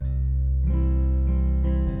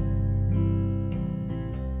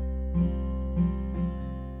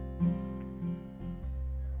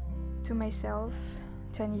myself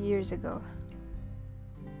 10 years ago.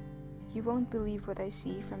 You won't believe what I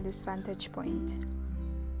see from this vantage point.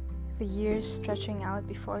 The years stretching out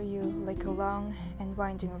before you like a long and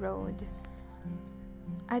winding road.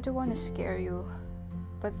 I don't want to scare you,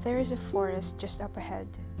 but there is a forest just up ahead.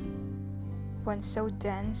 One so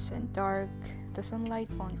dense and dark, the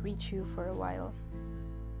sunlight won't reach you for a while.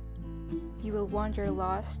 You will wander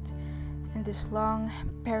lost in this long,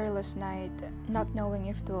 perilous night, not knowing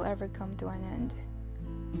if it will ever come to an end.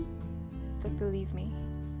 But believe me,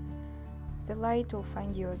 the light will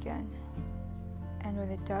find you again. And when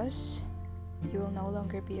it does, you will no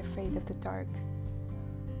longer be afraid of the dark.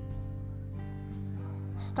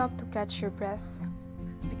 Stop to catch your breath,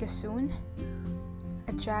 because soon,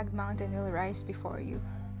 a jagged mountain will rise before you.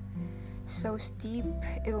 So steep,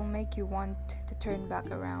 it will make you want to turn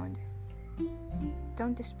back around.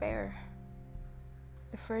 Don't despair.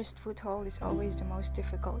 The first foothold is always the most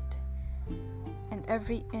difficult, and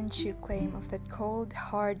every inch you claim of that cold,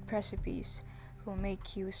 hard precipice will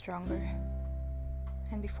make you stronger.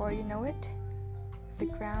 And before you know it, the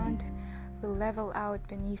ground will level out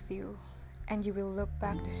beneath you, and you will look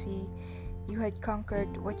back to see you had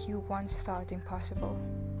conquered what you once thought impossible.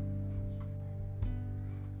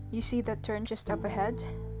 You see that turn just up ahead?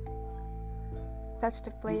 That's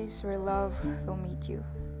the place where love will meet you.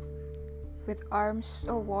 With arms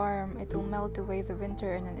so warm it will melt away the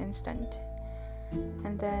winter in an instant.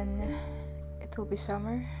 And then it will be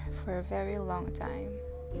summer for a very long time.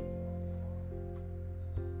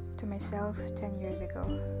 To myself 10 years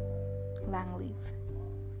ago, Leav.